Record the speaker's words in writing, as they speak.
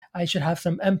I should have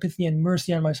some empathy and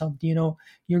mercy on myself.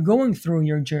 You're going through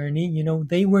your journey.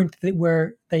 They weren't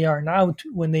where they are now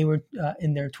when they were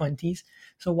in their 20s.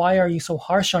 So why are you so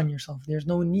harsh on yourself? There's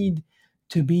no need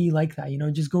to be like that.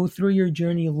 Just go through your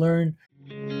journey, learn.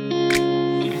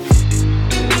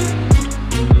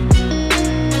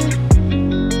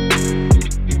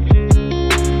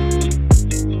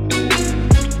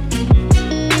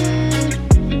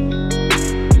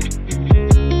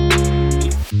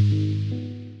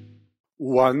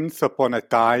 Once upon a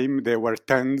time, there were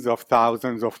tens of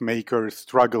thousands of makers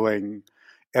struggling.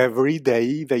 Every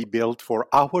day they built for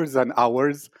hours and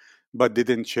hours, but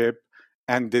didn't ship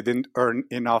and didn't earn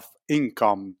enough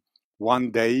income. One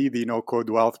day, the No Code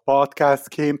Wealth podcast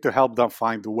came to help them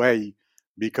find a way.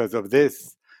 Because of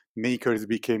this, makers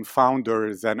became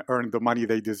founders and earned the money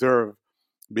they deserve.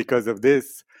 Because of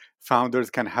this, founders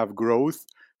can have growth,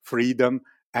 freedom,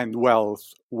 and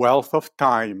wealth of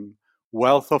time,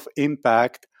 wealth of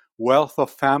impact, wealth of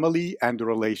family and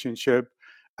relationship,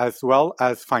 as well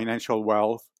as financial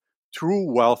wealth.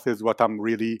 True wealth is what I'm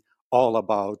really all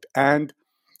about. And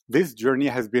this journey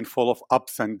has been full of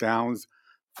ups and downs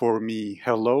for me.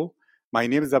 Hello, my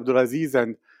name is Abdulaziz,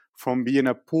 and from being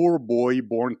a poor boy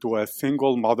born to a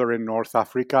single mother in North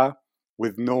Africa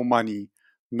with no money,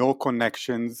 no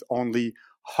connections, only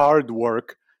hard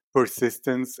work,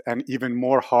 persistence, and even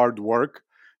more hard work,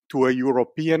 to a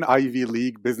European Ivy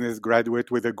League business graduate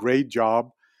with a great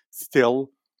job.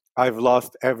 Still, I've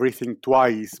lost everything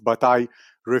twice, but I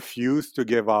refuse to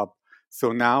give up.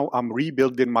 So now I'm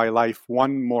rebuilding my life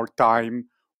one more time,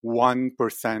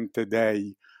 1% a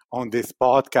day. On this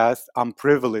podcast, I'm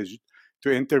privileged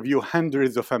to interview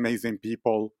hundreds of amazing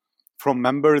people, from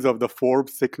members of the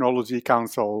Forbes Technology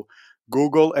Council,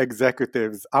 Google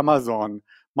executives, Amazon,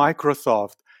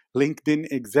 Microsoft,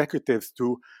 LinkedIn executives,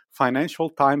 to Financial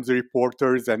Times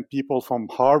reporters and people from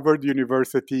Harvard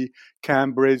University,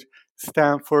 Cambridge,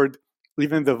 Stanford,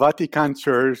 even the Vatican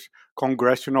Church,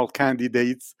 congressional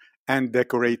candidates, and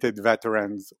decorated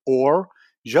veterans, or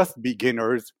just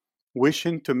beginners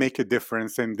wishing to make a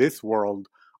difference in this world.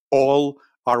 All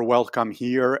are welcome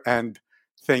here, and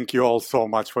thank you all so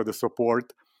much for the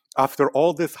support. After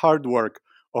all this hard work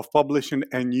of publishing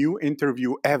a new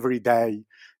interview every day,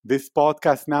 this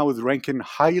podcast now is ranking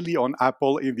highly on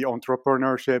Apple in the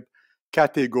entrepreneurship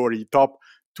category, top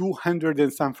 200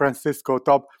 in San Francisco,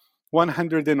 top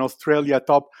 100 in Australia,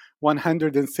 top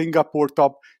 100 in Singapore,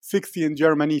 top 60 in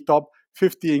Germany, top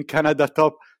 50 in Canada,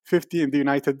 top 50 in the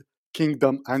United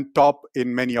Kingdom, and top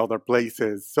in many other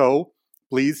places. So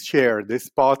please share this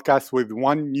podcast with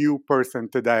one new person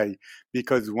today,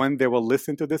 because when they will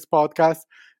listen to this podcast,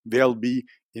 they'll be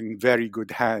in very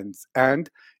good hands. And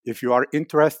if you are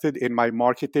interested in my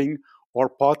marketing or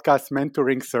podcast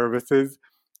mentoring services,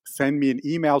 send me an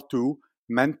email to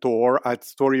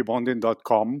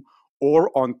mentor@storybonding.com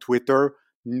or on Twitter,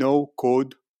 No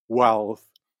Code Wealth.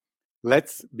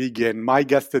 Let's begin. My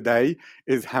guest today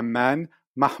is Hamman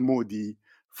Mahmoudi.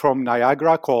 From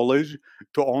Niagara College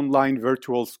to online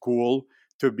virtual school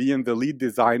to being the lead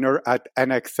designer at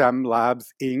NXM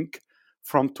Labs Inc.,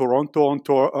 from Toronto,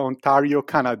 Ontario,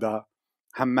 Canada.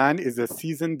 Hamman is a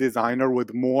seasoned designer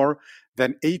with more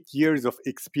than 8 years of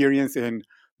experience in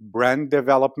brand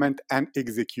development and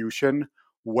execution,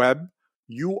 web,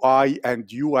 UI,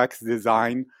 and UX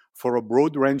design for a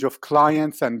broad range of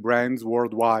clients and brands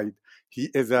worldwide. He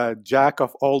is a jack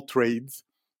of all trades,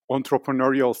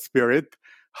 entrepreneurial spirit,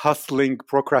 hustling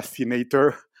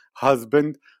procrastinator,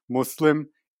 husband, Muslim,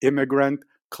 immigrant,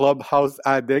 clubhouse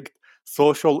addict,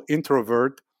 social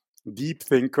introvert, deep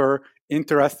thinker,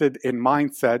 interested in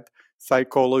mindset,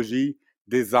 psychology,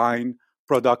 design,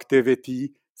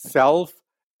 productivity, self,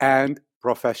 and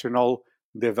professional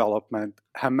development.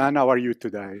 Hamman, how are you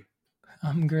today?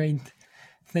 I'm great.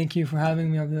 Thank you for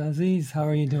having me, Abdulaziz. How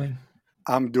are you doing?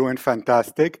 I'm doing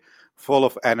fantastic, full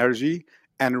of energy,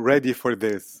 and ready for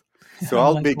this. So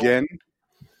I'll begin.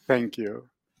 Thank you.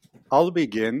 I'll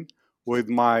begin with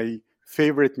my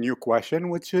favorite new question,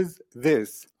 which is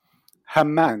this.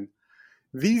 Hamman,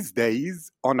 these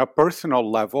days, on a personal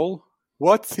level,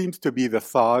 what seems to be the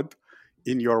thought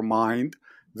in your mind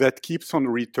that keeps on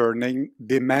returning,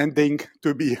 demanding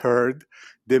to be heard,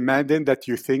 demanding that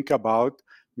you think about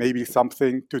maybe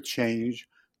something to change,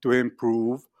 to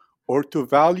improve, or to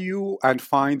value and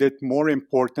find it more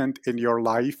important in your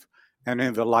life and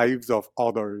in the lives of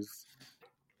others?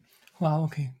 Wow,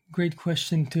 okay. Great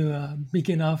question to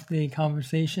begin off the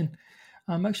conversation.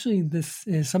 Actually, this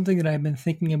is something that I've been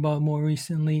thinking about more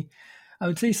recently. I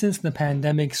would say since the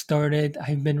pandemic started,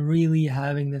 I've been really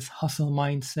having this hustle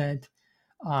mindset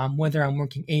whether I'm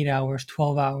working 8 hours,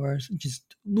 12 hours,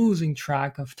 just losing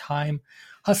track of time,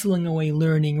 hustling away,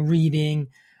 learning, reading,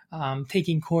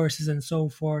 taking courses, and so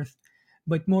forth.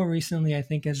 But more recently, I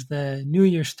think as the new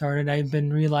year started, I've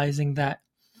been realizing that,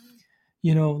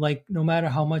 like no matter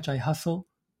how much I hustle,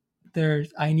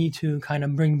 I need to kind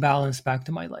of bring balance back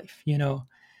to my life.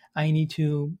 I need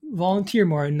to volunteer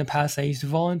more. In the past, I used to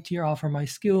volunteer, offer my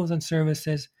skills and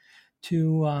services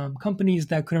to companies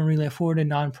that couldn't really afford it,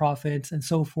 nonprofits, and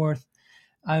so forth.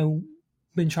 I've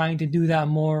been trying to do that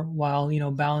more while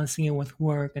balancing it with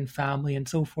work and family and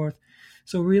so forth.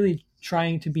 So really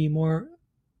trying to be more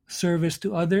service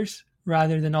to others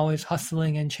rather than always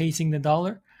hustling and chasing the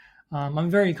dollar. I'm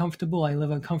very comfortable. I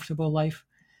live a comfortable life,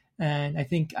 and I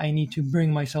think I need to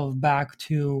bring myself back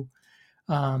to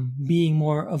being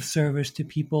more of service to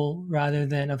people rather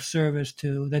than of service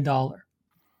to the dollar.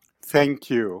 Thank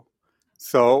you.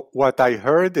 So, what I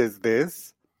heard is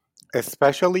this,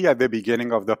 especially at the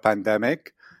beginning of the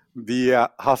pandemic, the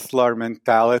hustler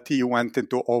mentality went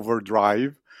into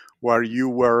overdrive, where you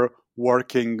were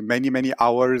working many, many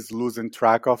hours, losing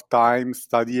track of time,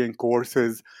 studying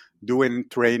courses, doing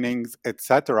trainings,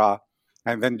 etc.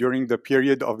 And then during the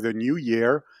period of the new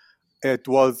year,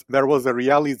 there was a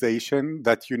realization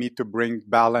that you need to bring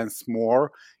balance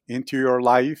more into your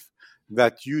life,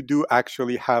 that you do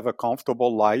actually have a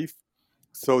comfortable life,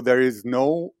 so there is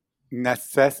no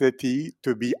necessity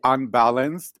to be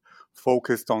unbalanced,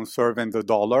 focused on serving the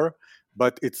dollar,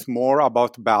 but it's more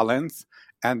about balance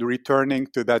and returning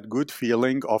to that good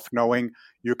feeling of knowing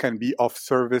you can be of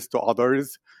service to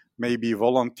others, maybe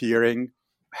volunteering,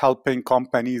 helping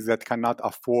companies that cannot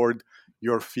afford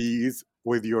your fees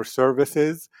with your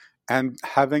services, and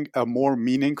having a more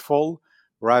meaningful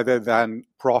rather than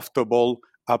profitable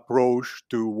approach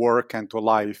to work and to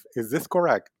life. Is this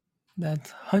correct?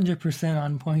 That's 100%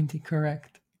 on point,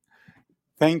 correct.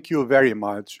 Thank you very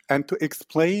much. And to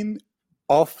explain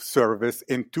off service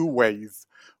in two ways.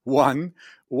 One,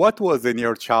 what was in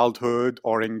your childhood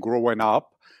or in growing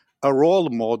up a role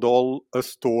model, a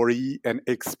story, an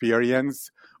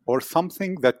experience, or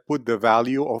something that put the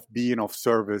value of being of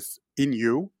service in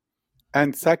you?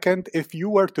 And second, if you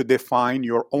were to define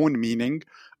your own meaning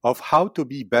of how to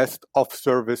be best of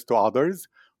service to others,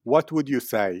 what would you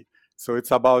say? So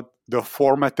it's about the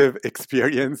formative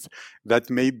experience that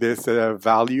made this a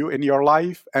value in your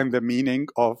life and the meaning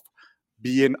of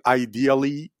being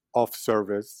ideally of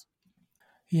service.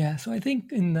 Yeah, so I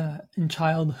think in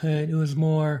childhood it was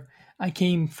more I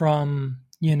came from,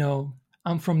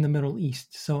 I'm from the Middle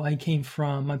East. So I came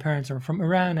from my parents are from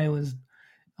Iran. I was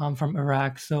from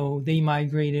Iraq. So they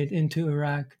migrated into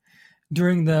Iraq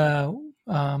during the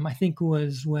I think it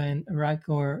was when Iraq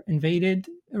or invaded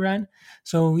Iran.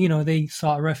 So they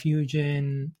sought refuge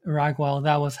in Iraq while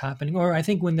that was happening, or I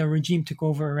think when the regime took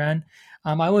over Iran.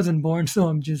 I wasn't born, so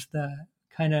I'm just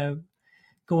kind of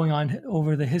going on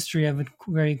over the history of it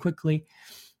very quickly.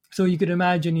 So you could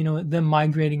imagine, them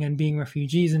migrating and being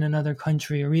refugees in another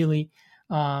country, really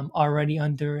already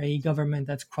under a government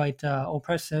that's quite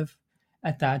oppressive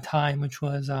at that time, which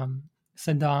was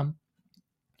Saddam.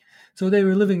 So they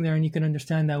were living there, and you can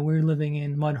understand that we're living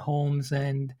in mud homes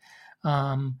and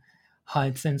um,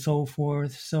 huts and so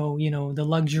forth. So the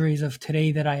luxuries of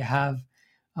today that I have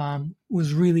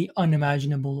was really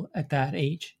unimaginable at that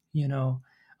age.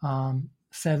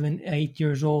 7, 8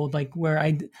 years old, like where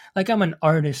I'm an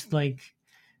artist, like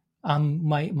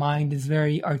my mind is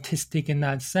very artistic in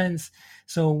that sense.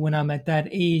 So when I'm at that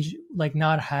age, like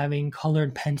not having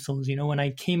colored pencils, when I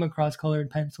came across colored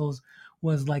pencils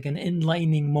was like an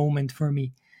enlightening moment for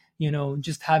me.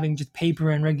 Just having just paper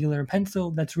and regular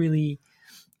pencil, that's really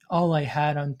all I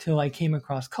had until I came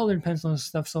across colored pencils and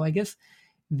stuff. So I guess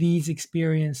these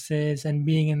experiences and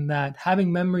being in that,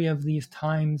 having memory of these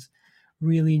times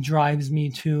really drives me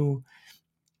to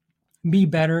be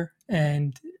better.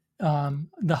 And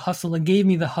the hustle, it gave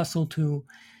me the hustle to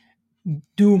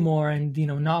do more and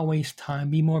not waste time,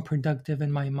 be more productive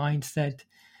in my mindset.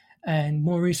 And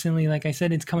more recently, like I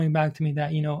said, it's coming back to me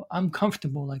that I'm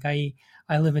comfortable. Like I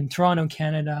live in Toronto,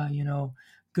 Canada.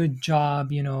 Good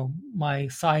job. My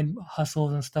side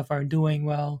hustles and stuff are doing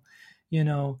well. you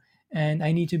know and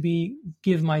I need to be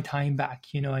give my time back.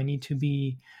 I need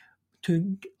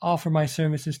to offer my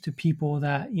services to people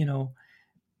that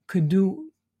could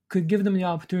do could give them the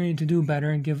opportunity to do better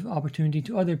and give opportunity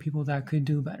to other people that could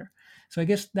do better. So I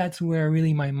guess that's where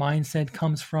really my mindset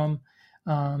comes from.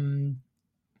 um,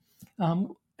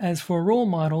 as for role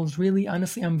models, really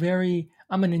honestly,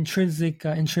 I'm an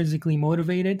intrinsically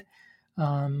motivated.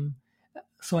 um,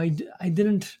 so I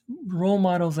didn't role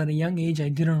models at a young age I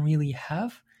didn't really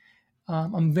have.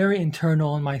 I'm very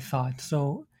internal in my thoughts.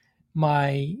 So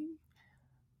my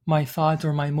my thoughts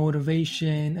or my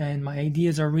motivation and my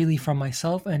ideas are really from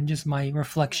myself and just my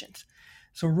reflections.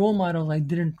 So role models I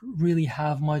didn't really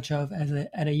have much of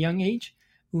at a young age.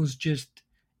 It was just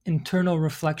internal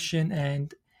reflection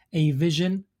and a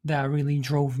vision that really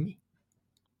drove me.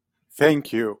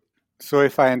 Thank you. So,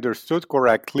 if I understood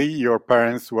correctly, your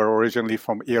parents were originally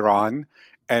from Iran,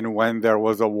 and when there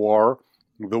was a war,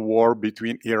 the war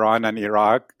between Iran and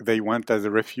Iraq, they went as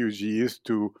refugees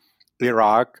to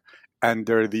Iraq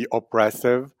under the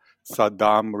oppressive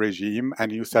Saddam regime.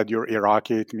 And you said you're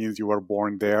Iraqi, it means you were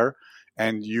born there,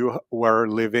 and you were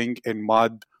living in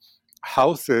mud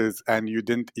houses, and you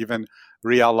didn't even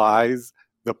realize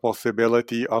the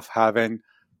possibility of having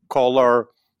color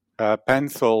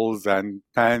pencils and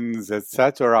pens,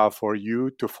 etc., for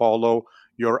you to follow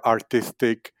your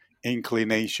artistic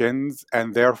inclinations.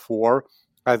 And therefore,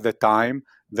 at the time,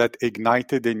 that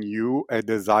ignited in you a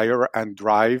desire and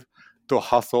drive to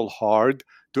hustle hard,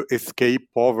 to escape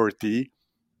poverty.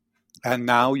 And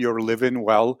now you're living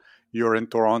well. You're in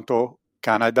Toronto,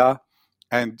 Canada,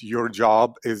 and your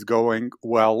job is going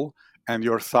well, and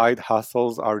your side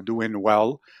hustles are doing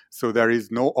well. So there is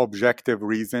no objective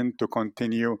reason to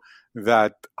continue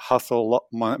that hustle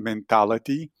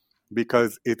mentality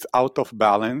because it's out of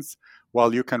balance.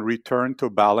 While you can return to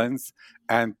balance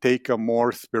and take a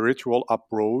more spiritual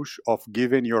approach of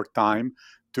giving your time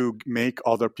to make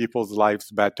other people's lives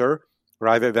better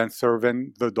rather than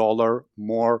serving the dollar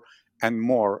more and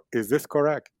more. Is this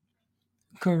correct?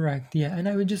 Correct. Yeah, and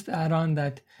I would just add on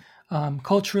that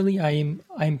culturally,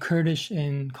 I'm Kurdish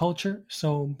in culture.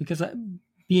 So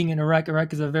being in Iraq,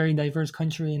 Iraq is a very diverse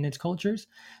country in its cultures.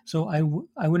 So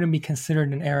I wouldn't be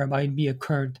considered an Arab. I'd be a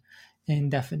Kurd in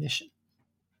definition.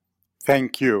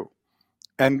 Thank you.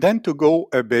 And then to go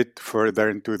a bit further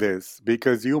into this,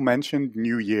 because you mentioned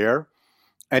New Year,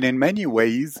 and in many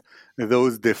ways,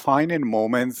 those defining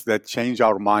moments that change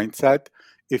our mindset,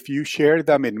 if you share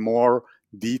them in more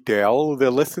detail,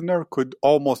 the listener could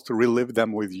almost relive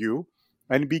them with you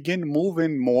and begin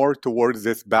moving more towards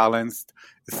this balanced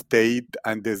state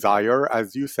and desire.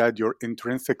 As you said, you're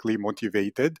intrinsically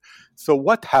motivated. So,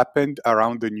 what happened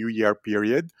around the New Year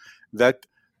period that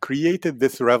created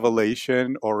this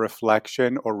revelation or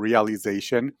reflection or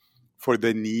realization for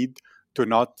the need to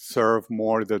not serve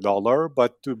more the dollar,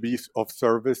 but to be of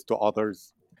service to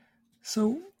others?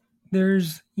 So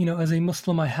there's, as a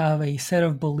Muslim, I have a set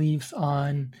of beliefs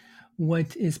on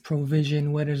what is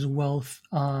provision, what is wealth,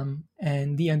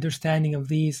 and the understanding of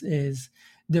these is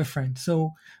different.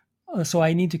 So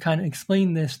I need to kind of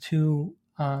explain this to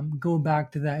go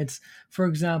back to that. It's, for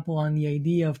example, on the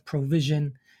idea of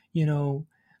provision, you know,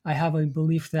 I have a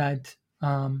belief that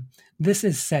this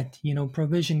is set.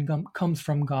 Provision comes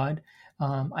from God.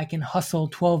 I can hustle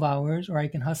 12 hours or I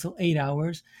can hustle 8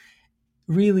 hours.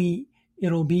 Really,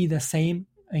 it'll be the same,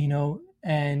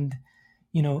 and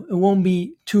it won't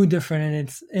be too different in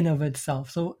its in of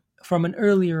itself. So from an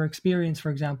earlier experience,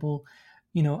 for example,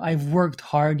 I've worked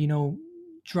hard,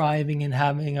 driving and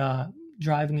having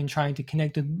driving and trying to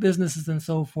connect with businesses and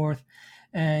so forth.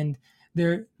 And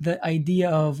the idea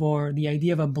of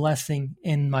a blessing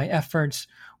in my efforts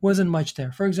wasn't much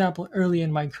there. For example, early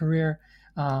in my career,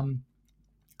 I'm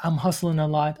hustling a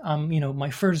lot. My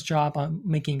first job, I'm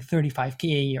making 35K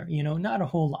a year, not a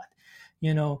whole lot,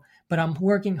 but I'm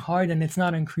working hard and it's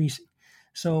not increasing.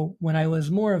 So when I was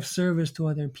more of service to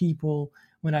other people,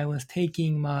 when I was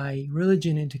taking my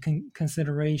religion into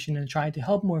consideration and trying to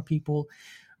help more people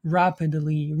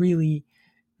rapidly, really,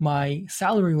 my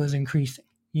salary was increasing,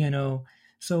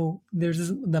 So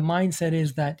the mindset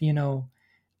is that,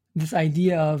 this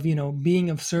idea of being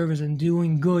of service and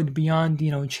doing good beyond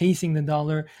chasing the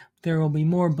dollar, there will be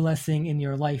more blessing in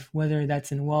your life, whether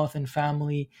that's in wealth and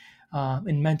family,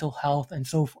 in mental health and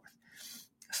so forth.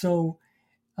 So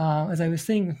as I was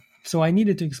saying, so I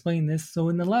needed to explain this. So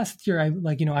in the last year, I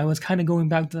was kind of going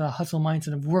back to the hustle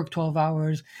mindset of work 12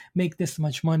 hours, make this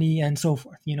much money and so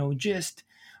forth, just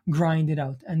grind it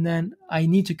out. And then I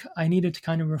needed to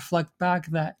kind of reflect back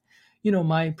that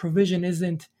my provision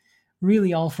isn't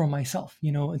really all from myself.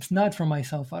 It's not from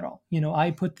myself at all. I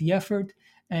put the effort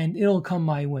and it'll come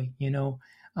my way.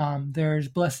 There's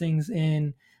blessings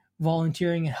in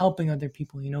volunteering and helping other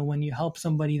people. When you help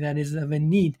somebody that is of a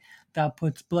need, that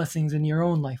puts blessings in your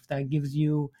own life. That gives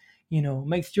you,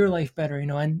 makes your life better,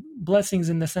 and blessings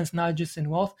in the sense, not just in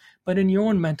wealth, but in your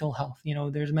own mental health.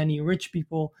 There's many rich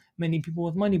people, many people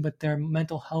with money, but their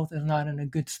mental health is not in a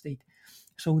good state.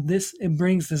 So it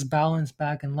brings this balance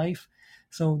back in life.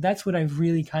 So that's what I've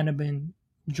really kind of been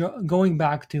going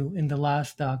back to in the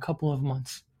last couple of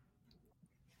months.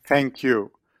 Thank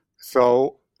you.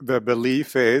 So the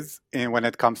belief is, in when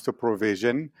it comes to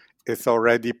provision, it's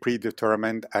already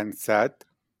predetermined and set,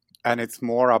 and it's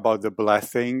more about the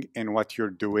blessing in what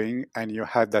you're doing. And you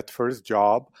had that first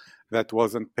job that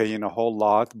wasn't paying a whole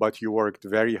lot, but you worked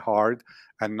very hard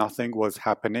and nothing was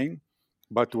happening.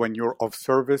 But when you're of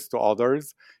service to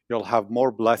others, you'll have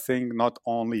more blessing, not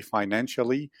only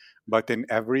financially, but in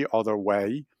every other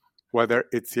way, whether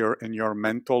it's in your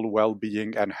mental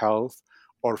well-being and health,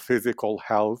 or physical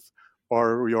health,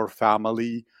 or your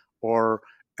family, or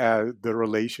the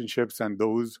relationships and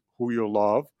those who you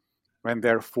love. And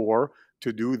therefore,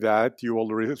 to do that, you will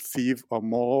receive a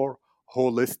more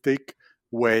holistic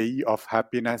way of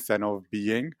happiness and of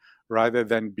being, rather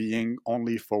than being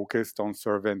only focused on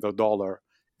serving the dollar.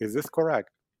 Is this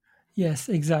correct? Yes,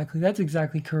 exactly. That's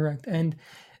exactly correct. And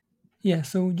yeah,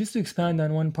 so just to expand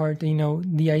on one part,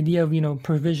 the idea of,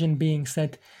 provision being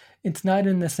set, it's not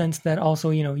in the sense that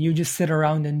also, you just sit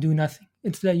around and do nothing.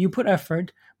 It's that you put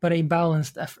effort, but a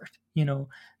balanced effort,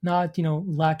 not,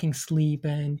 lacking sleep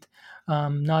and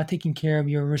not taking care of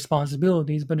your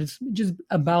responsibilities, but it's just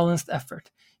a balanced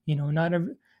effort,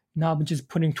 not just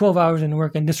putting 12 hours in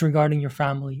work and disregarding your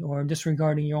family or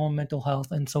disregarding your own mental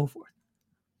health and so forth.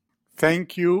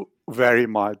 Thank you very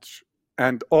much.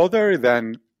 And other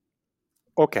than,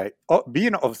 okay,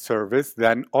 being of service,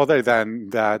 then other than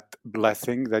that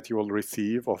blessing that you will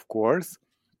receive, of course,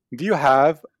 do you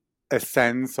have a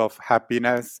sense of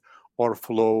happiness or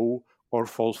flow or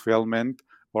fulfillment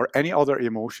or any other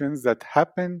emotions that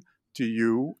happen to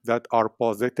you that are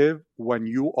positive when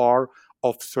you are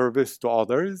of service to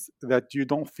others that you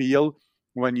don't feel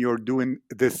when you're doing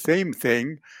the same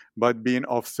thing but being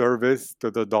of service to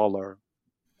the dollar?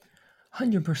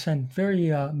 100%,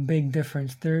 very big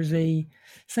difference. There's a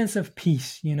sense of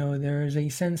peace, there's a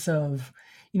sense of,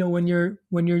 when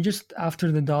you're just after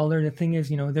the dollar. The thing is,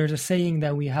 there's a saying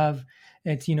that we have.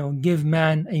 It's, give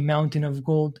man a mountain of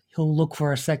gold, he'll look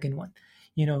for a second one.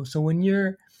 So when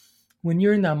you're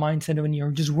in that mindset, when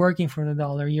you're just working for the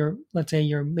dollar, let's say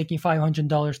you're making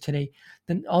 $500 today,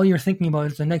 then all you're thinking about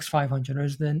is the next 500 or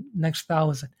is the next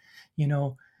 1,000. you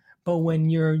know but when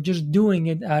you're just doing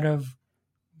it out of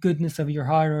goodness of your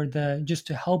heart, or the just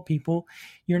to help people,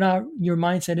 your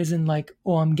mindset isn't like,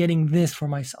 oh, I'm getting this for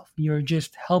myself. You're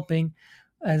just helping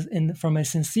as in from a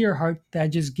sincere heart. That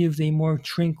just gives a more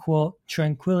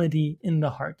tranquility in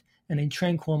the heart and a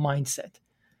tranquil mindset.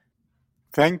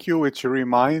 Thank you, which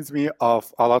reminds me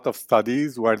of a lot of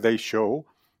studies where they show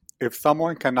if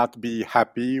someone cannot be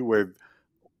happy with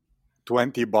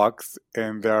 20 bucks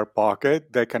in their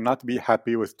pocket, they cannot be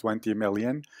happy with 20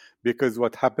 million, because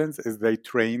what happens is they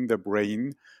train the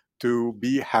brain to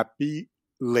be happy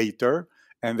later.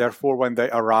 And therefore, when they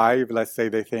arrive, let's say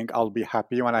they think, I'll be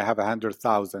happy when I have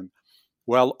 100,000.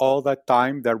 Well, all that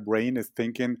time, their brain is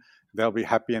thinking they'll be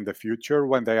happy in the future.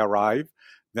 When they arrive,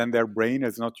 then their brain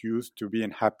is not used to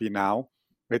being happy now.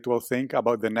 It will think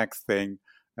about the next thing.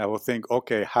 It will think,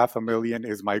 okay, 500,000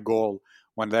 is my goal.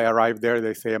 When they arrive there,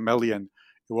 they say 1,000,000.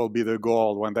 It will be the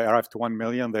goal. When they arrive to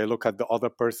 1,000,000, they look at the other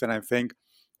person and think,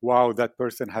 wow, that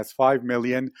person has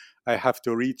 5,000,000. I have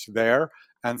to reach there.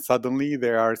 And suddenly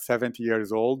they are 70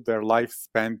 years old, their life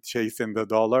spent chasing the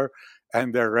dollar,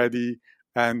 and they're ready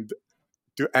and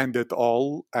to end it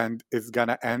all, and it's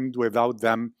gonna end without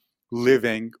them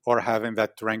living or having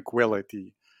that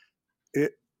tranquility.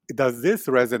 It, does this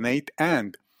resonate?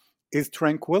 And is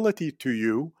tranquility to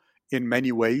you, in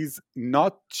many ways,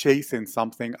 not chasing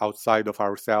something outside of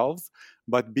ourselves,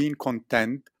 but being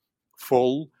content,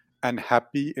 full, and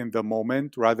happy in the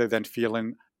moment rather than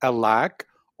feeling a lack?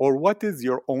 Or what is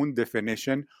your own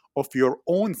definition of your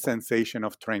own sensation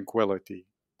of tranquility?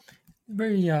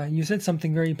 Very, you said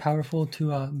something very powerful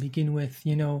to begin with.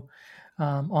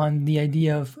 On the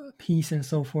idea of peace and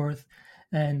so forth,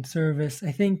 and service.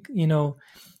 I think you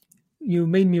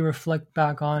made me reflect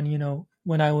back on,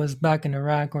 when I was back in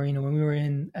Iraq, or, when we were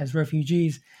in as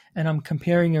refugees, and I'm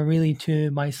comparing it really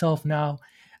to myself now.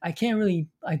 I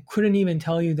couldn't even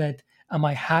tell you that am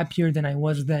I happier than I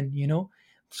was then.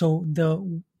 So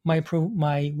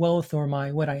my wealth, or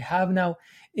my what I have now,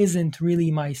 isn't really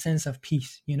my sense of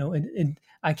peace.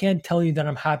 I can't tell you that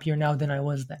I'm happier now than I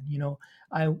was then.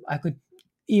 I could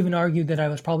even argue that I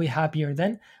was probably happier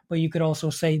then, but you could also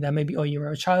say that maybe, oh, you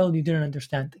were a child, you didn't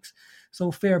understand things. So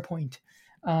fair point.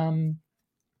 Um,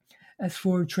 as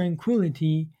for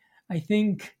tranquility, I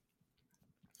think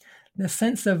the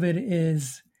sense of it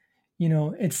is,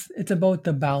 it's about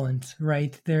the balance,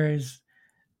 right? There's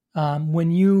when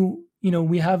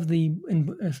we have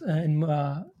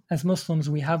as Muslims,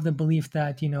 we have the belief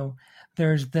that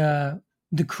there's the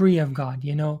decree of God.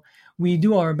 we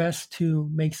do our best to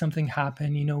make something happen.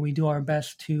 We do our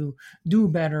best to do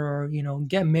better, or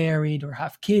get married or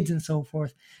have kids and so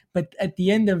forth. But at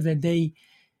the end of the day,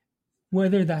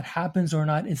 whether that happens or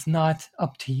not, it's not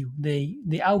up to you.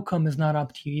 The outcome is not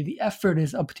up to you. The effort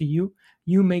is up to you.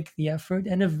 You make the effort,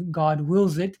 and if God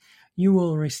wills it, you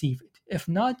will receive it. If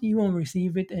not, you won't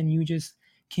receive it, and you just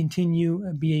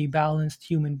continue be a balanced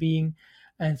human being,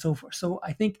 and so forth. So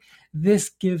I think this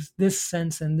gives this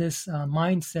sense, and this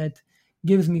mindset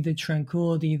gives me the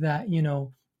tranquility that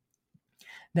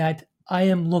that I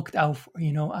am looked out for.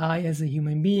 I, as a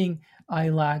human being, I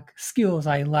lack skills,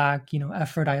 I lack,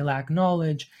 effort, I lack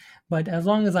knowledge. But as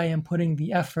long as I am putting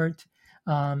the effort,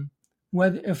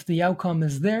 whether if the outcome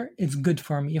is there, it's good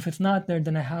for me. If it's not there,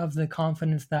 then I have the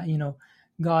confidence that,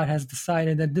 God has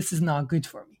decided that this is not good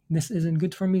for me. This isn't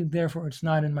good for me, therefore it's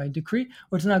not in my decree,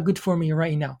 or it's not good for me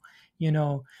right now.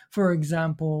 For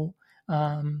example,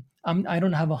 I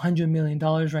don't have $100 million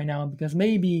right now, because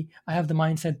maybe I have the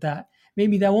mindset that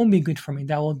maybe that won't be good for me.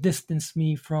 That will distance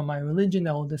me from my religion.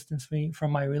 That will distance me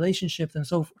from my relationships and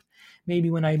so forth.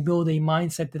 Maybe when I build a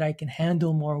mindset that I can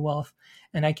handle more wealth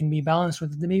and I can be balanced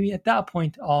with it, maybe at that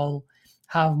point I'll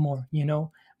have more,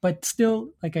 But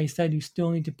still, like I said, you still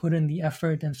need to put in the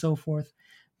effort and so forth.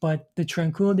 But the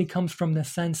tranquility comes from the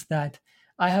sense that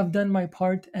I have done my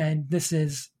part, and this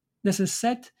is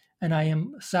set, and I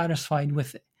am satisfied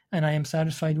with it, and I am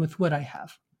satisfied with what I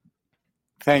have.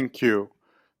 Thank you.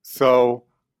 So,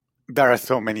 there are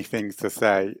so many things to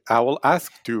say. I will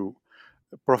ask two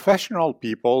professional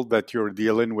people that you're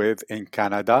dealing with in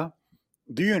Canada.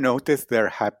 Do you notice they're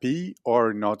happy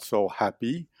or not so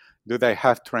happy? Do they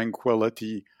have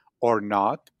tranquility or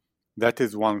not? That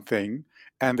is one thing.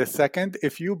 And the second,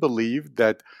 if you believe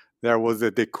that there was a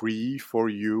decree for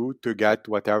you to get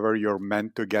whatever you're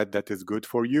meant to get that is good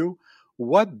for you,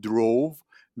 what drove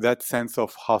that sense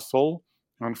of hustle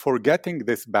and forgetting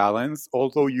this balance,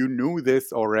 although you knew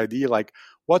this already? Like,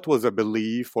 what was a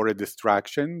belief or a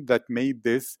distraction that made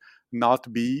this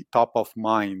not be top of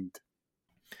mind?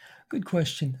 Good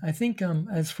question. I think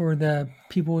as for the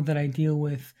people that I deal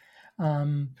with,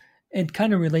 um, it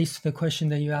kind of relates to the question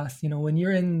that you asked.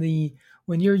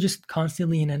 When you're just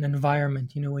constantly in an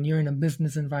environment, when you're in a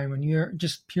business environment, you're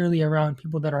just purely around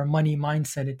people that are money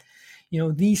mindseted.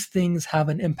 These things have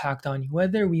an impact on you,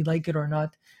 whether we like it or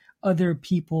not. Other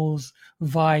people's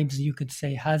vibes, you could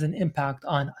say, has an impact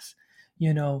on us.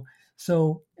 You know,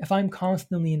 so if I'm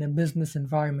constantly in a business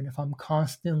environment, if I'm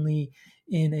constantly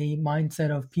in a mindset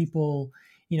of people,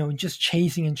 just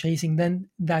chasing and chasing, then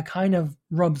that kind of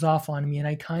rubs off on me, and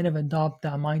I kind of adopt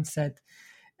that mindset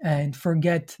and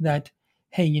forget that,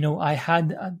 hey, I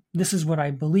had this is what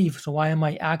I believe, so why am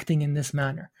I acting in this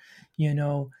manner? You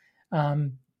know,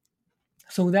 um,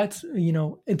 so that's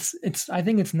it's I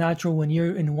think it's natural when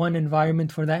you're in one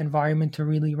environment for that environment to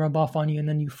really rub off on you, and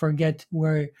then you forget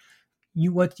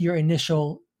what your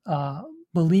initial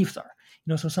beliefs are.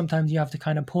 So sometimes you have to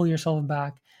kind of pull yourself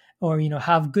back, or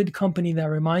have good company that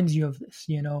reminds you of this.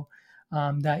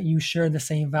 That you share the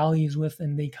same values with,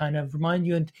 and they kind of remind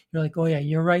you, and you're like, oh yeah,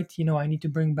 you're right. I need to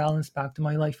bring balance back to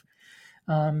my life.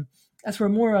 Um, as for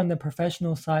more on the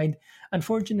professional side,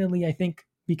 unfortunately, I think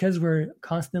because we're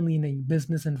constantly in a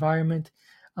business environment,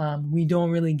 we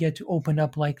don't really get to open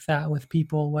up like that with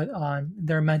people on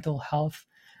their mental health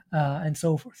and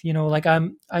so forth. Like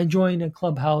I join a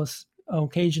clubhouse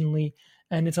occasionally,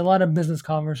 and it's a lot of business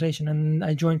conversation. And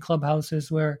I join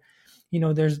clubhouses where,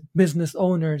 there's business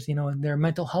owners, and their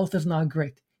mental health is not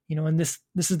great. And this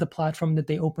is the platform that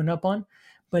they open up on.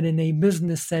 But in a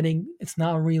business setting, it's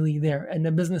not really there. In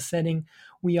a business setting,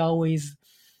 we always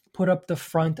put up the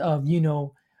front of,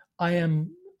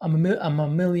 I'm a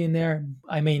millionaire.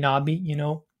 I may not be,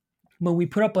 but we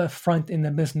put up a front in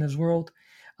the business world.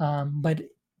 But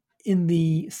in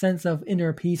the sense of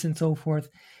inner peace and so forth,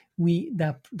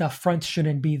 that front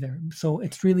shouldn't be there. So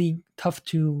it's really tough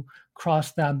to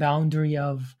cross that boundary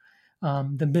of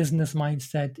the business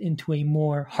mindset into a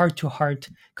more heart-to-heart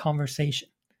conversation.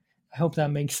 I hope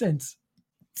that makes sense.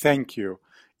 Thank you.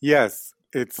 Yes,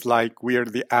 it's like we're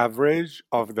the average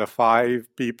of the five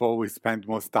people we spend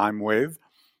most time with,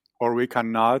 or we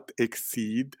cannot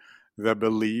exceed the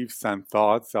beliefs and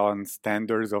thoughts and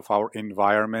standards of our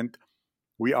environment.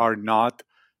 We are not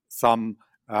some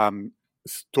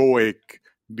stoic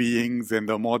beings in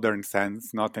the modern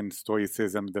sense, not in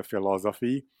Stoicism, the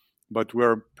philosophy, but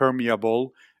we're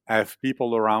permeable. If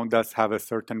people around us have a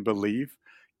certain belief,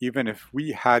 even if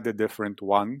we had a different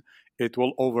one, it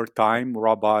will over time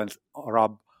rub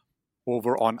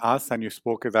over on us. And you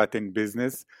spoke of that in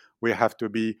business. We have to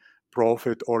be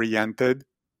profit oriented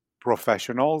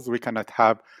professionals. We cannot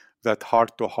have that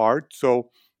heart to heart. So,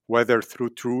 whether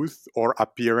through truth or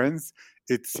appearance,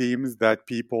 it seems that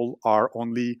people are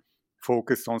only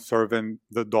focused on serving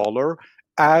the dollar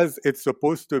as it's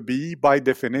supposed to be by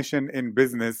definition in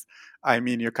business. I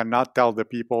mean, you cannot tell the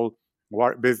people,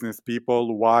 what business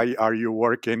people, why are you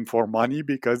working for money?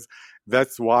 Because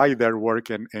that's why they're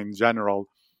working in general,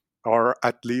 or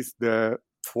at least the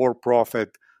for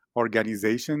profit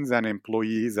organizations and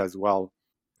employees as well.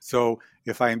 So,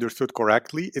 if I understood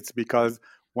correctly, it's because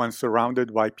when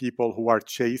surrounded by people who are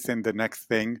chasing the next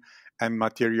thing and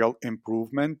material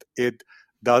improvement, it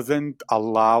doesn't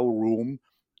allow room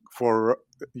for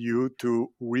you to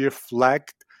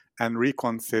reflect and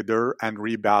reconsider and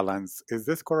rebalance. Is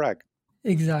this correct?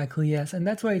 Exactly, yes. And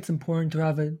that's why it's important to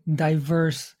have a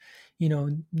diverse,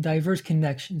 diverse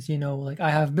connections. Like I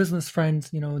have business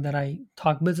friends, that I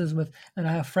talk business with, and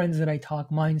I have friends that I talk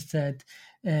mindset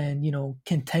and,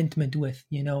 contentment with,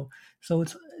 So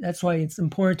that's why it's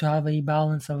important to have a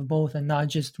balance of both and not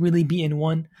just really be in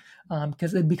one,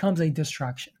 because it becomes a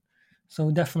distraction.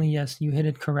 So definitely, yes, you hit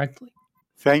it correctly.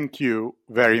 Thank you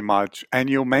very much.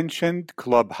 And you mentioned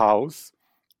Clubhouse,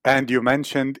 and you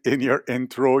mentioned in your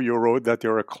intro, you wrote that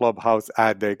you're a Clubhouse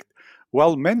addict.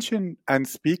 Well, mention and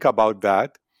speak about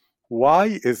that.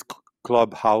 Why is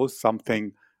Clubhouse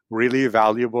something really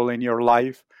valuable in your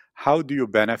life? How do you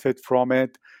benefit from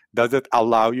it? Does it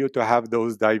allow you to have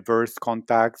those diverse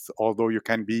contacts, although you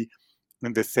can be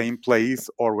in the same place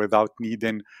or without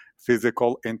needing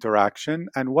physical interaction?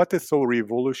 And what is so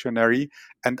revolutionary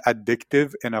and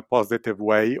addictive in a positive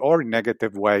way or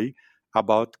negative way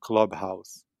about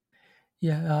Clubhouse?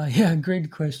 Yeah, yeah,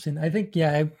 great question. I think,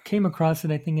 yeah, I came across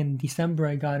it, I think in December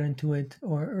I got into it,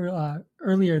 or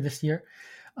earlier this year.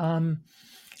 Um,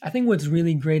 I think what's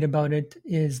really great about it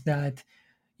is that,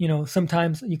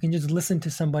 sometimes you can just listen to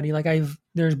somebody. Like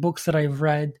there's books that I've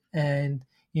read and,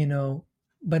 you know,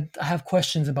 but I have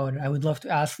questions about it. I would love to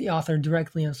ask the author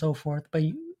directly and so forth, but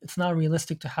it's not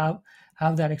realistic to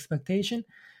have that expectation.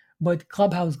 But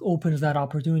Clubhouse opens that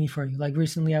opportunity for you. Like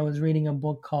recently, I was reading a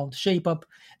book called Shape Up,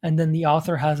 and then the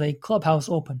author has a Clubhouse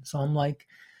open. So I'm like,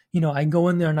 I go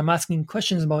in there and I'm asking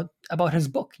questions about his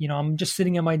book. I'm just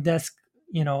sitting at my desk,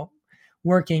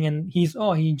 working, and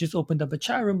he just opened up a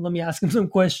chat room. Let me ask him some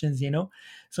questions.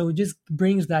 So it just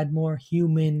brings that more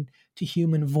human to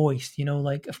human voice.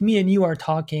 Like if me and you are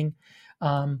talking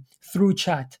through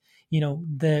chat,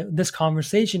 this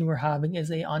conversation we're having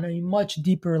is on a much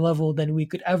deeper level than we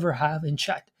could ever have in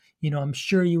chat. I'm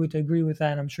sure you would agree with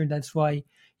that. I'm sure that's why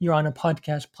you're on a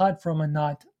podcast platform and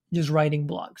not just writing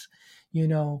blogs. you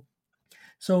know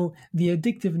so the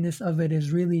addictiveness of it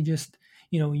is really just,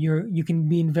 you can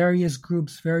be in various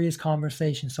groups, various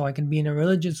conversations. So I can be in a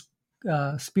religious,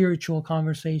 spiritual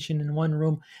conversation in one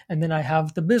room, and then I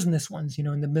have the business ones.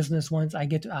 In the business ones, I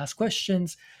get to ask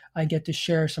questions, I get to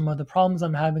share some of the problems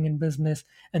I'm having in business,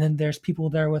 and then there's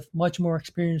people there with much more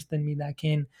experience than me that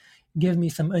can give me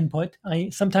some input. I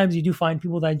Sometimes you do find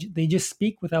people that they just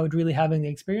speak without really having the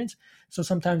experience, so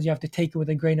sometimes you have to take it with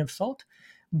a grain of salt.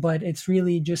 But it's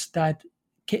really just that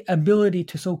ability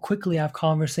to so quickly have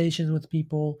conversations with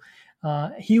people,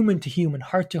 human to human,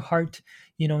 heart to heart,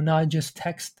 not just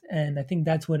text. And I think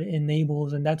that's what it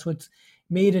enables, and that's what's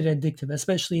made it addictive,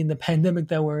 especially in the pandemic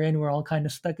that we're in. We're all kind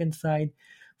of stuck inside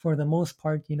for the most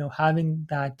part. Having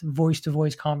that voice to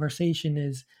voice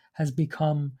conversation has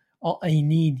become a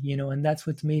need, and that's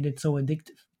what's made it so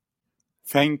addictive.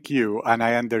 Thank you. And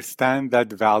I understand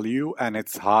that value and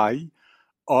it's high.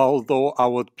 Although I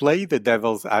would play the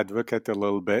devil's advocate a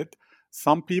little bit,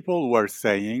 some people were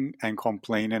saying and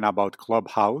complaining about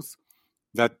Clubhouse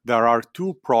that there are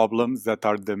two problems that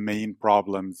are the main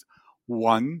problems.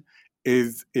 One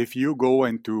is if you go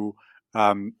into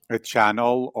a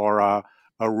channel or a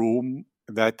room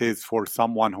that is for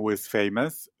someone who is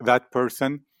famous, that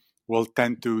person will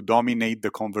tend to dominate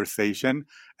the conversation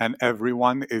and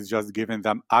everyone is just giving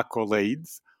them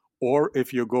accolades. Or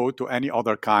if you go to any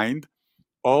other kind,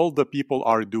 all the people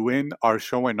are doing are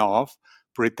showing off,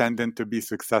 pretending to be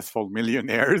successful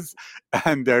millionaires,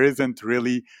 and there isn't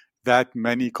really that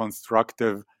many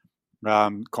constructive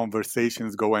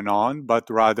conversations going on, but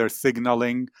rather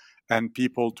signaling and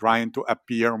people trying to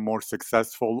appear more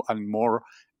successful and more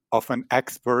of an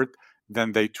expert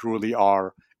than they truly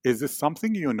are. Is this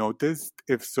something you noticed?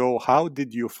 If so, how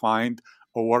did you find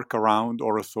a workaround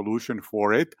or a solution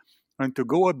for it? And to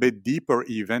go a bit deeper,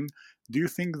 even, do you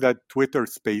think that Twitter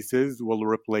Spaces will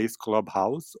replace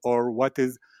Clubhouse, or what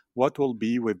will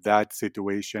be with that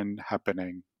situation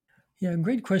happening? Yeah,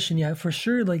 great question. Yeah, for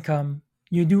sure. Like,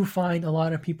 you do find a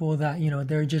lot of people that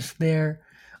they're just there,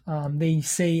 they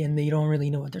say and they don't really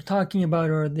know what they're talking about,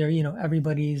 or they're,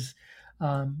 everybody's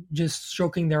just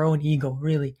stroking their own ego,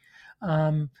 really.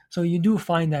 So you do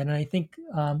find that. And I think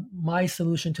my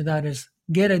solution to that is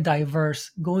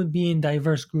go and be in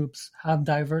diverse groups, have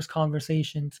diverse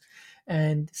conversations,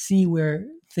 and see where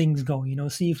things go,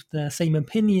 see if the same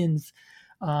opinions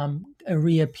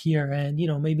reappear, and,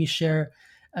 maybe share,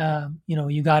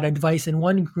 you got advice in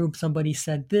one group, somebody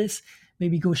said this,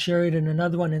 maybe go share it in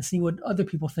another one and see what other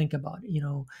people think about it,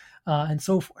 and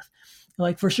so forth.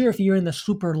 Like, for sure, if you're in the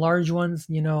super large ones,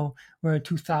 where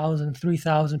 2,000,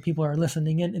 3,000 people are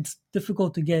listening in, it's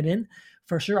difficult to get in,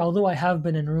 for sure. Although I have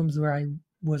been in rooms where I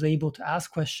was able to ask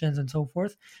questions and so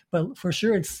forth, but for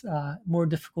sure it's more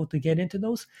difficult to get into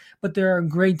those. But there are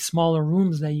great smaller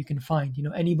rooms that you can find.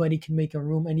 Anybody can make a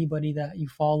room. Anybody that you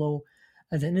follow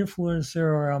as an influencer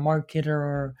or a marketer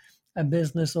or a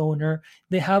business owner,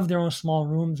 they have their own small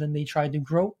rooms and they try to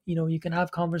grow. You can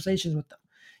have conversations with them.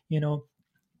 you know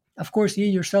of course, you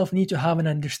yourself need to have an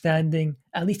understanding,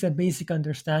 at least a basic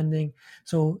understanding.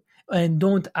 So, and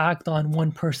don't act on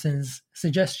one person's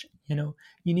suggestion. You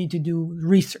need to do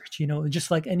research. Just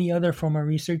like any other form of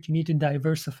research, you need to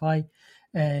diversify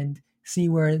and see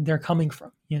where they're coming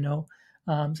from.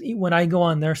 When I go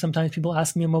on there, sometimes people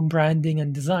ask me about branding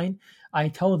and design. I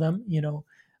tell them,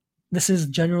 this is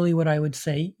generally what I would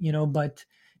say, but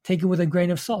take it with a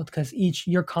grain of salt, because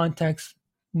your context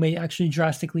may actually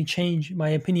drastically change my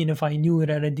opinion if I knew it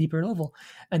at a deeper level.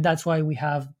 And that's why we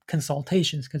have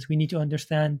consultations, because we need to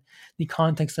understand the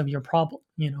context of your problem.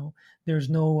 There's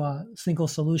no single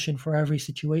solution for every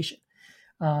situation.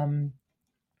 Um,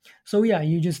 so yeah,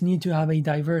 you just need to have a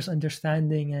diverse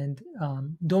understanding,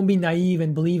 and don't be naive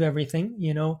and believe everything.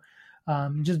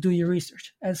 Just do your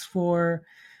research. As for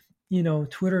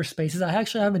Twitter Spaces, I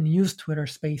actually haven't used Twitter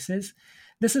Spaces.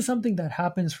 This is something that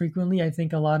happens frequently. I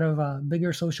think a lot of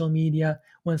bigger social media,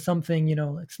 when something,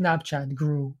 like Snapchat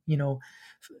grew,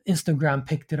 Instagram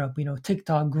picked it up,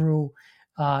 TikTok grew,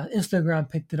 Instagram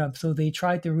picked it up. So they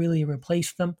tried to really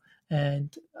replace them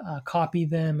and copy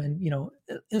them. And,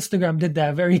 Instagram did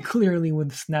that very clearly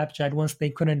with Snapchat once they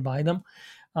couldn't buy them.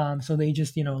 So they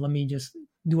just, let me just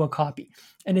do a copy.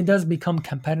 And it does become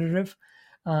competitive.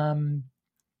 And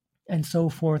so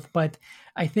forth. But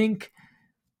I think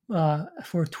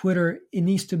for Twitter, it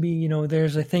needs to be,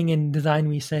 there's a thing in design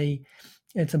we say,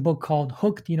 it's a book called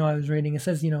Hooked, I was reading. It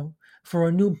says, for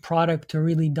a new product to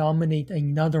really dominate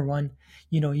another one,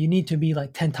 you need to be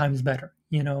like 10 times better,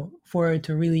 for it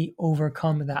to really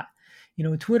overcome that.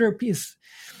 Twitter is,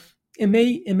 it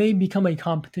may become a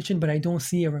competition, but I don't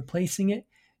see it replacing it.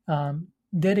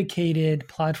 Dedicated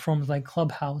platforms like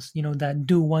Clubhouse, that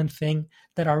do one thing,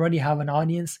 that already have an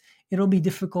audience, it'll be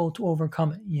difficult to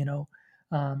overcome it.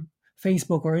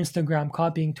 Facebook or Instagram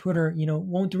copying Twitter,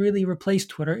 won't really replace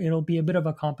Twitter. It'll be a bit of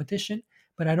a competition,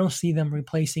 but I don't see them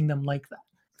replacing them like that.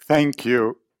 Thank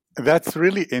you. That's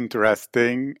really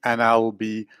interesting, and I'll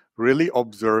be really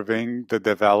observing the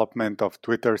development of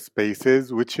Twitter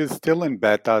Spaces, which is still in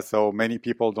beta, so many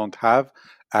people don't have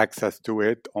access to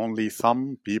it, only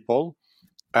some people.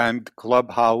 And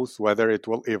Clubhouse, whether it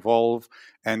will evolve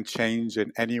and change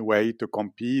in any way to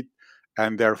compete,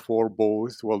 and therefore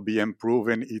both will be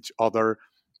improving each other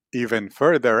even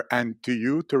further. And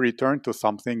to return to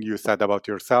something you said about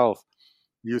yourself,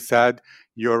 you said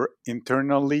you're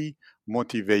internally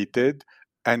motivated,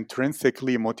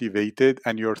 intrinsically motivated,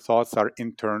 and your thoughts are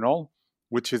internal,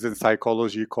 which is in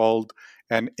psychology called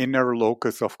an inner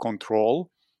locus of control.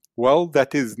 Well,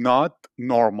 that is not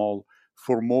normal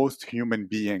for most human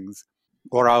beings.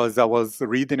 Or as I was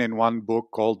reading in one book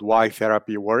called Why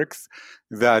Therapy Works,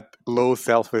 that low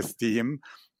self-esteem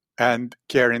and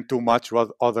caring too much what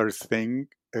others think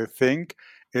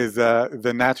is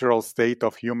the natural state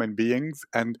of human beings,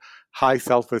 and high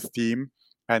self-esteem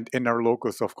and inner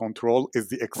locus of control is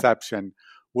the exception.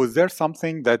 Was there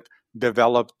something that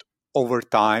developed over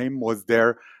time?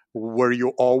 Were you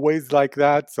always like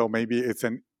that? So maybe it's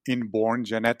an inborn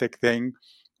genetic thing,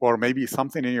 or maybe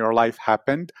something in your life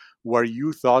happened where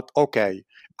you thought, okay,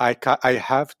 I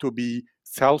have to be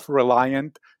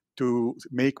self-reliant to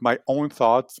make my own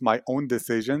thoughts, my own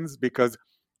decisions, because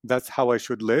that's how I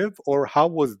should live? Or how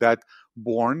was that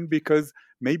born? Because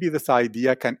maybe this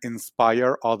idea can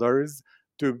inspire others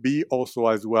to be also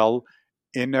as well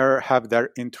have their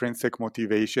intrinsic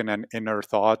motivation and inner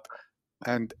thought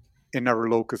and inner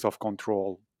locus of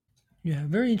control. Yeah,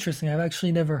 very interesting. I've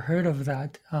actually never heard of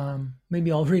that.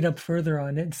 Maybe I'll read up further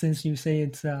on it, since you say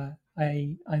it's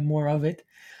I'm more of it.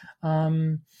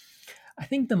 Um, I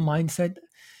think the mindset,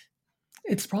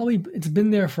 it's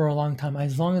been there for a long time.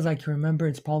 As long as I can remember,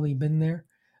 it's probably been there.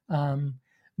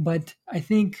 But I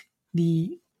think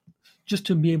the just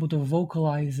to be able to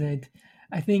vocalize it,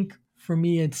 I think for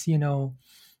me it's,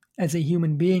 as a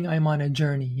human being, I'm on a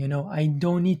journey. I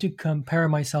don't need to compare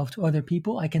myself to other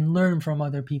people. I can learn from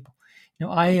other people.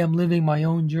 I am living my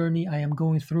own journey. I am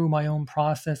going through my own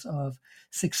process of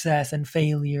success and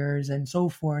failures and so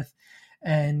forth.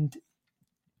 And,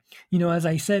 as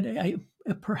I said,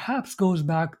 it perhaps goes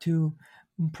back to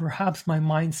perhaps my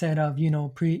mindset of,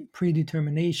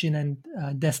 predetermination and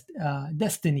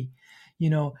destiny.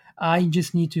 I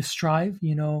just need to strive.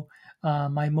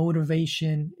 My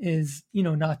motivation is,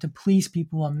 not to please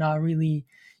people. I'm not really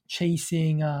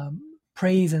chasing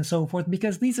praise and so forth,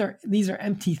 because these are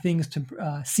empty things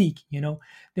to seek.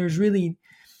 There's really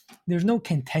there's no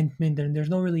contentment, and there's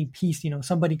no really peace.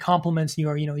 Somebody compliments you,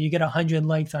 or you get 100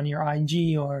 likes on your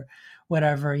IG or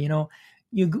whatever.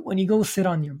 When you go sleep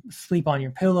on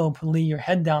your pillow, lay your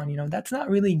head down, that's not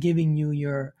really giving you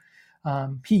your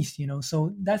peace.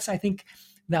 So that's, I think,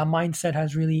 that mindset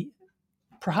has really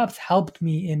perhaps helped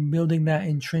me in building that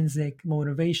intrinsic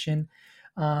motivation,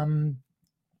 um,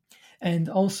 and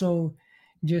also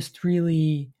just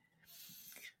really,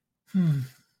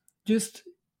 just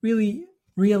really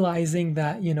realizing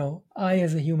that, I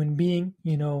as a human being,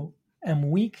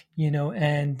 am weak,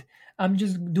 and I'm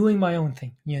just doing my own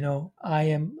thing. I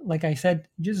am, like I said,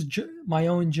 just my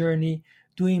own journey,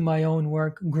 doing my own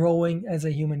work, growing as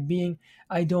a human being.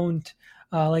 I don't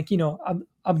like,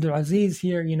 Abdulaziz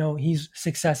here, he's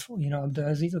successful,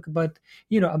 Abdulaziz, but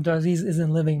Abdulaziz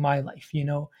isn't living my life.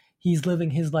 He's living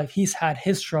his life. He's had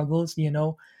his struggles.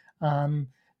 Um,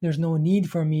 there's no need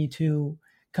for me to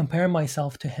compare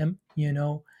myself to him.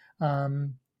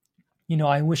 Um,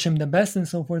 I wish him the best and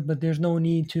so forth, but there's no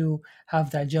need to have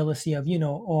that jealousy of,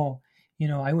 oh,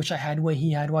 I wish I had what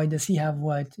he had. Why does he have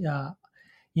what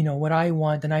I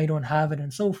want and I don't have it,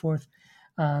 and so forth.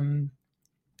 Um,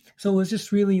 so it's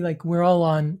just really like we're all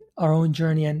on our own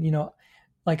journey. And,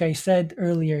 like I said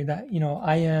earlier, that,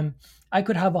 I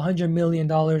could have $100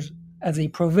 million as a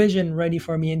provision ready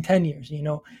for me in 10 years.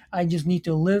 I just need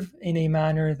to live in a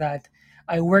manner that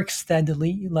I work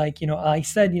steadily. Like, I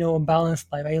said, a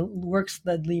balanced life. I work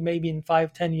steadily. Maybe in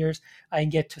 5, 10 years, I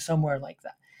get to somewhere like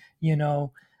that. I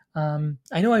know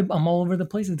I'm all over the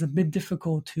place. It's a bit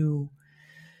difficult to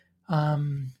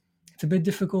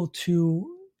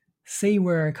say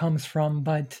where it comes from,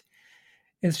 but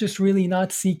it's just really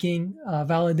not seeking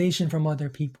validation from other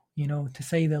people, to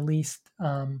say the least.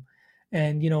 And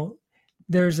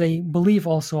there's a belief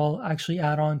also I'll actually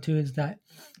add on to, is that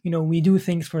we do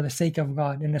things for the sake of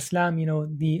God. In Islam,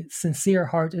 the sincere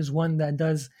heart is one that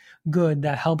does good,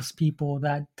 that helps people,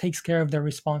 that takes care of their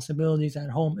responsibilities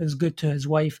at home, is good to his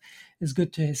wife, is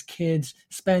good to his kids,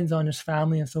 spends on his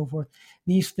family, and so forth.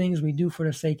 These things we do for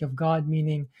the sake of God,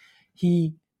 meaning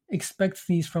he expects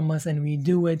these from us, and we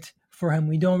do it for him.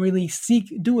 We don't really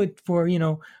do it for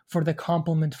the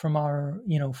compliment from our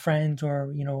friends,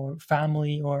 or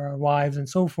family, or our wives, and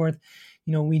so forth.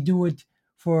 We do it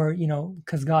for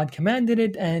because God commanded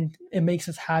it, and it makes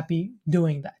us happy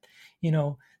doing that.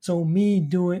 So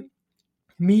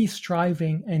me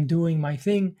striving and doing my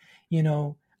thing,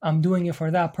 I'm doing it for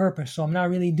that purpose. So I'm not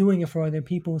really doing it for other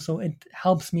people. So it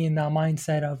helps me in that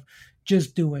mindset of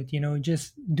just do it,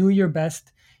 just do your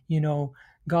best.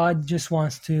 God just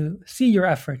wants to see your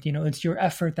effort. It's your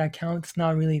effort that counts,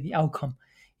 not really the outcome.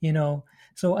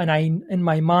 So, and in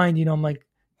my mind, I'm like,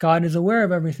 God is aware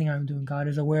of everything I'm doing. God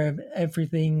is aware of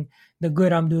everything, the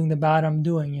good I'm doing, the bad I'm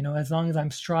doing. As long as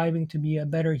I'm striving to be a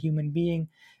better human being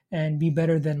and be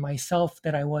better than myself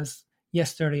that I was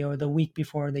yesterday, or the week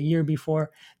before, or the year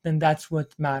before, then that's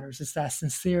what matters. It's that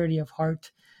sincerity of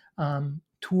heart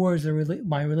towards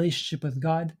my relationship with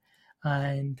God.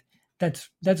 And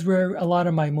that's where a lot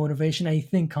of my motivation, I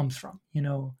think, comes from.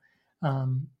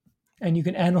 Um, and you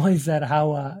can analyze that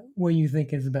how what you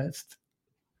think is best.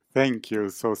 Thank you.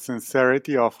 So,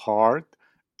 sincerity of heart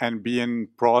and being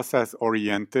process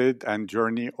oriented and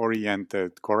journey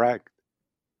oriented, correct?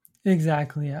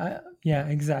 Exactly. Yeah,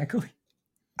 exactly.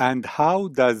 And how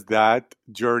does that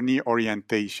journey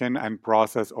orientation and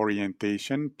process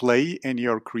orientation play in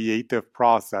your creative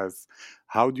process?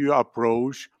 How do you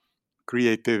approach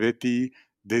creativity,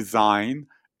 design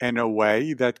in a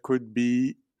way that could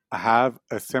be have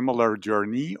a similar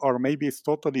journey, or maybe it's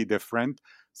totally different?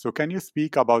 So can you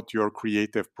speak about your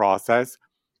creative process?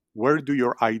 Where do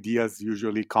your ideas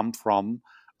usually come from?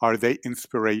 Are they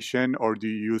inspiration, or do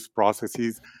you use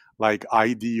processes like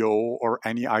IDEO or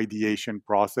any ideation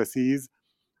processes?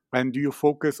 And do you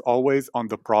focus always on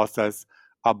the process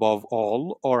above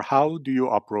all, or how do you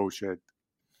approach it?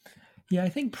 Yeah, I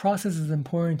think process is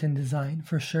important in design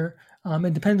for sure.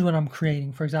 It depends what I'm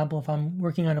creating. For example, if I'm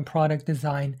working on a product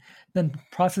design, then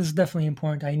process is definitely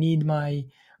important. I need my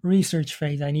research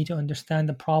phase. I need to understand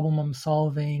the problem I'm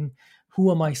solving.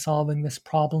 Who am I solving this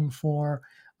problem for?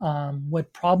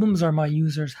 What problems are my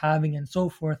users having, and so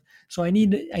forth. So I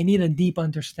need a deep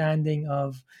understanding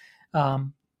of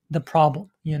um, the problem,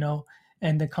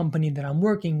 and the company that I'm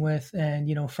working with,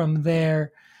 and from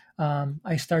there,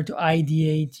 I start to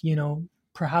ideate,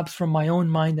 perhaps from my own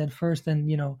mind at first,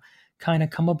 and kind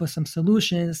of come up with some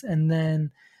solutions, and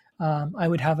then I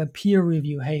would have a peer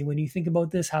review. Hey, when you think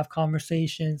about this, have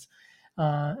conversations,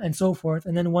 and so forth.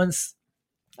 And then once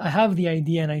I have the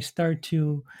idea and I start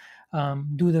to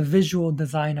do the visual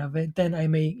design of it, then I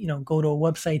may go to a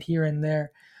website here and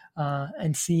there,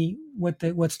 and see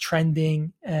what's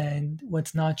trending and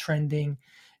what's not trending,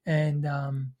 and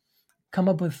come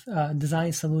up with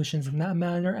design solutions in that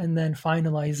manner, and then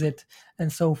finalize it,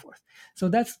 and so forth. So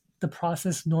that's the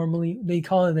process. Normally they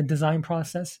call it the design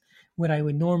process, what I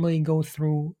would normally go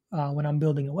through when I'm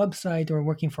building a website or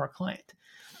working for a client.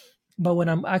 But when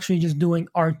I'm actually just doing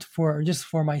art for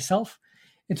myself,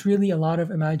 it's really a lot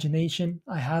of imagination.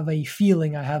 I have a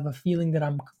feeling that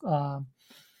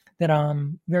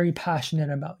I'm very passionate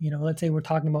about. Let's say we're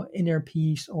talking about inner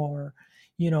peace, or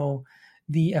you know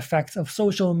the effects of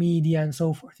social media and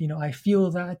so forth. I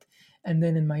feel that, and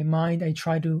then in my mind I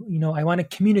try to, I want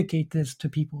to communicate this to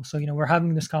people. So we're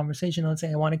having this conversation. Let's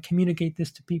say I want to communicate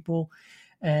this to people,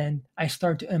 and I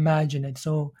start to imagine it.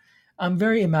 So I'm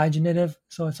very imaginative.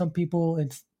 So some people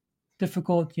it's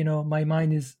difficult. My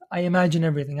mind is, I imagine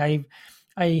everything.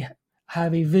 I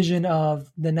have a vision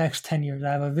of the next 10 years.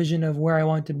 I have a vision of where I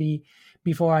want to be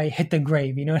before I hit the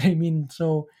grave. You know what I mean?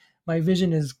 So my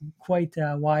vision is quite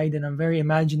wide, and I'm very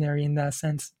imaginary in that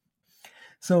sense.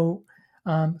 So,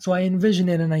 so I envision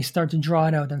it and I start to draw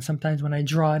it out. And sometimes when I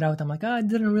draw it out, I'm like, it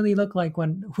didn't really look like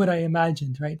what I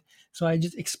imagined, right? So I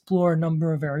just explore a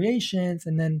number of variations,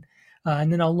 and then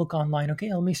I'll look online.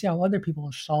 Okay, let me see how other people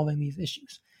are solving these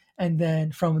issues, and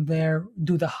then from there,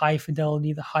 do the high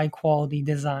fidelity, the high quality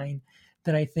design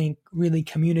that I think really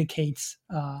communicates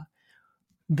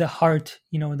the heart,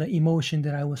 the emotion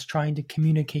that I was trying to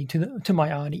communicate to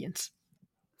my audience.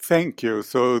 Thank you.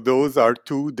 So, those are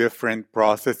two different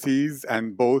processes,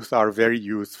 and both are very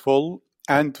useful.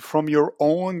 And from your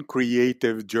own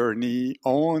creative journey,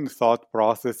 own thought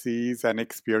processes, and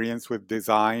experience with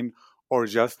design, or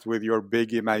just with your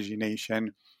big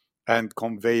imagination and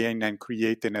conveying and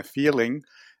creating a feeling,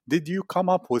 did you come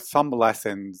up with some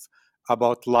lessons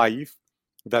about life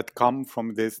that come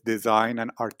from this design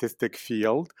and artistic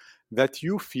field that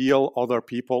you feel other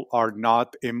people are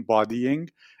not embodying?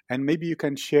 And maybe you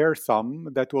can share some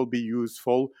that will be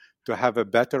useful to have a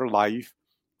better life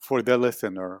for the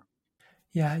listener.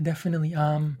 Yeah, definitely.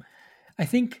 I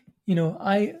think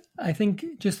I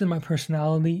think just in my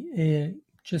personality,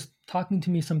 just talking to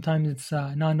me sometimes it's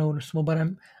not noticeable, but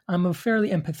I'm a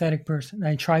fairly empathetic person.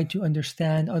 I try to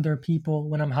understand other people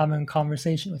when I'm having a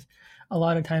conversation with. A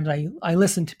lot of times I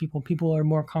listen to people. People are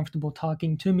more comfortable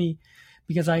talking to me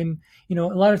because a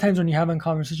lot of times when you're having a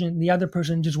conversation, the other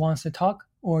person just wants to talk,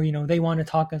 or they want to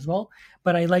talk as well.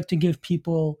 But I like to give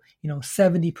people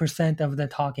 70% of the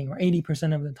talking or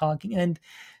 80% of the talking, and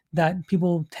that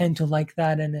people tend to like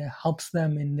that, and it helps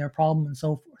them in their problem and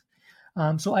so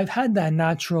forth. So I've had that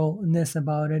naturalness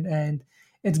about it, and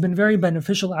it's been very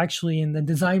beneficial actually in the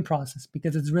design process,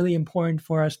 because it's really important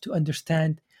for us to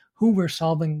understand who we're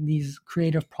solving these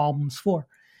creative problems for,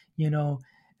 you know,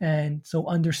 and so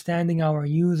understanding our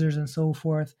users and so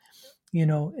forth,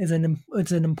 it's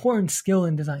an important skill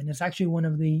in design. It's actually one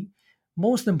of the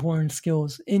most important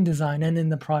skills in design and in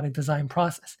the product design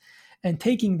process. And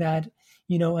taking that,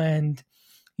 and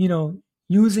you know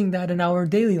using that in our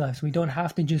daily lives. We don't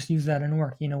have to just use that in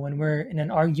work. When we're in an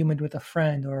argument with a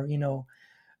friend, or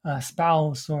a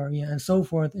spouse, or and so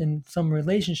forth, in some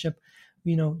relationship,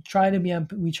 we try to be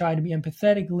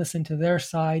empathetic, listen to their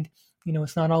side.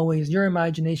 It's not always your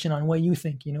imagination on what you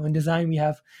think. In design we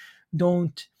have,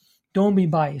 don't don't be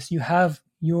biased. You have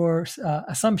your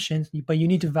assumptions, but you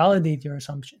need to validate your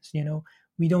assumptions.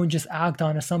 We don't just act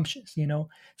on assumptions.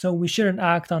 So we shouldn't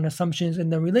act on assumptions in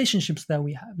the relationships that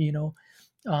we have.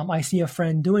 I see a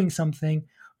friend doing something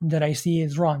that I see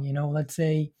is wrong. Let's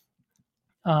say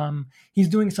he's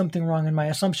doing something wrong, and my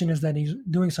assumption is that he's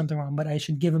doing something wrong, but I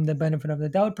should give him the benefit of the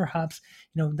doubt, perhaps,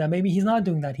 that maybe he's not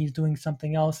doing that, he's doing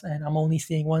something else, and I'm only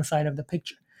seeing one side of the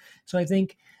picture. So I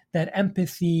think that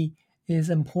empathy is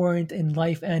important in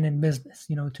life and in business,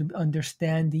 to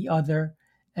understand the other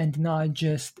and not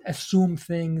just assume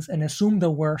things and assume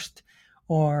the worst,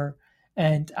 or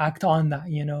and act on that.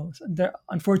 There,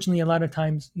 unfortunately, a lot of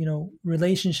times,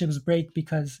 relationships break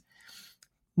because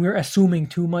we're assuming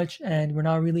too much and we're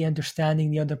not really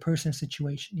understanding the other person's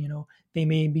situation. They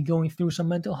may be going through some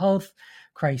mental health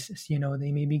crisis.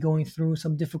 They may be going through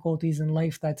some difficulties in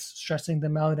life that's stressing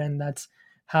them out and that's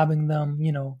having them,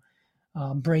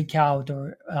 break out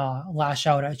or lash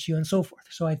out at you and so forth.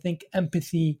 So I think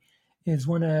empathy is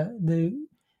one of the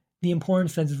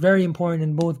importance that's very important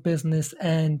in both business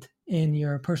and in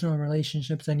your personal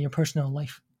relationships and your personal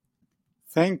life.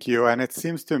 Thank you. And it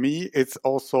seems to me it's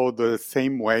also the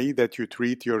same way that you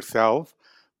treat yourself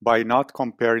by not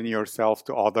comparing yourself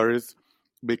to others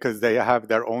because they have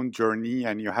their own journey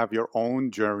and you have your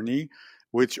own journey,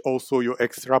 which also you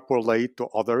extrapolate to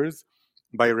others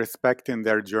by respecting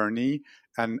their journey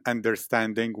and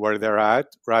understanding where they're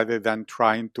at rather than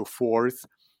trying to force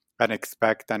and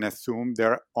expect and assume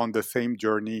they're on the same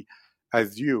journey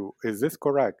as you. Is this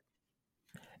correct?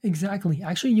 Exactly.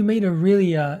 Actually, you made a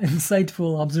really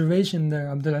insightful observation there,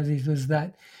 Abdulaziz, was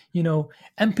that,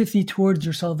 empathy towards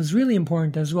yourself is really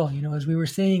important as well. As we were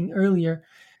saying earlier,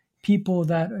 people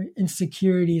that are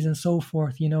insecurities and so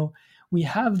forth, we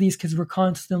have these because we're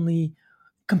constantly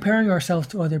comparing ourselves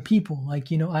to other people. Like,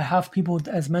 I have people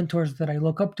as mentors that I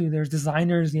look up to. There's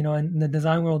designers, in the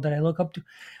design world that I look up to,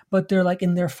 but they're like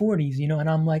in their 40s, and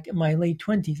I'm like in my late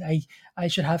 20s. I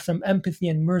should have some empathy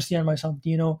and mercy on myself.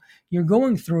 You're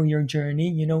going through your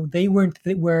journey. They weren't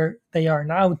where they are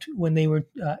now when they were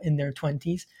in their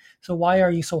 20s. So why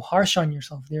are you so harsh on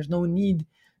yourself? There's no need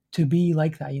to be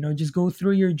like that. Just go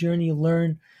through your journey,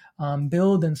 learn,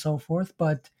 build, and so forth.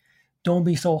 But don't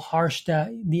be so harsh that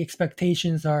the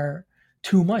expectations are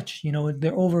too much.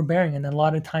 They're overbearing, and a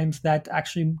lot of times that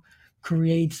actually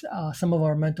creates some of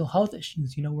our mental health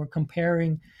issues. We're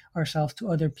comparing ourselves to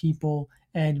other people,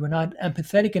 and we're not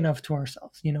empathetic enough to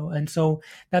ourselves. And so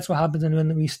that's what happens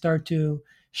when we start to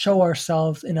show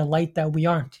ourselves in a light that we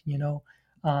aren't.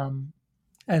 Um,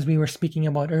 as we were speaking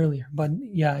about earlier. But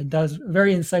yeah, it does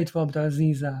very insightful.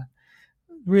 Abdulaziz,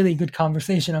 really good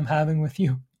conversation I'm having with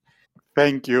you.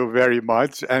 Thank you very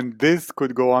much. And this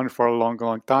could go on for a long,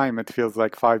 long time. It feels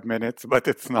like 5 minutes, but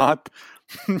it's not.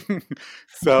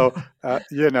 So,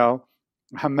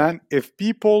 Haman, if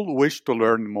people wish to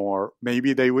learn more,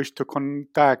 maybe they wish to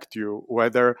contact you,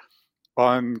 whether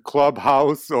on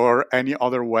Clubhouse or any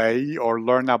other way, or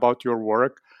learn about your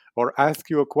work, or ask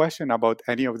you a question about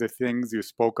any of the things you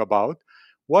spoke about,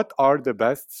 what are the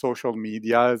best social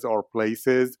medias or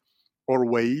places or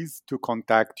ways to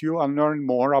contact you and learn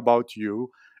more about you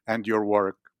and your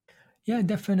work? Yeah,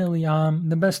 definitely.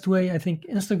 The best way, I think,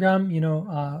 Instagram.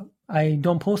 I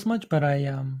don't post much, but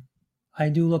I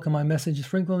do look at my messages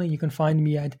frequently. You can find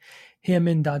me at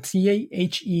hemen.ca,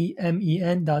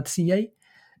 hemen.ca,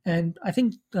 and I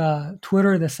think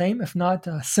Twitter the same. If not,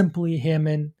 simply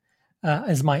Hemen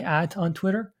as my at on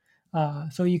Twitter.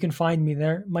 So you can find me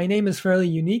there. My name is fairly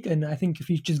unique, and I think if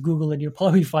you just Google it, you'll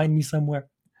probably find me somewhere.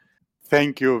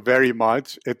 Thank you very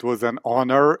much. It was an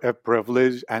honor, a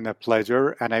privilege, and a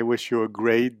pleasure, and I wish you a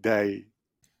great day.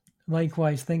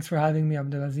 Likewise, thanks for having me,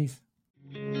 Abdulaziz.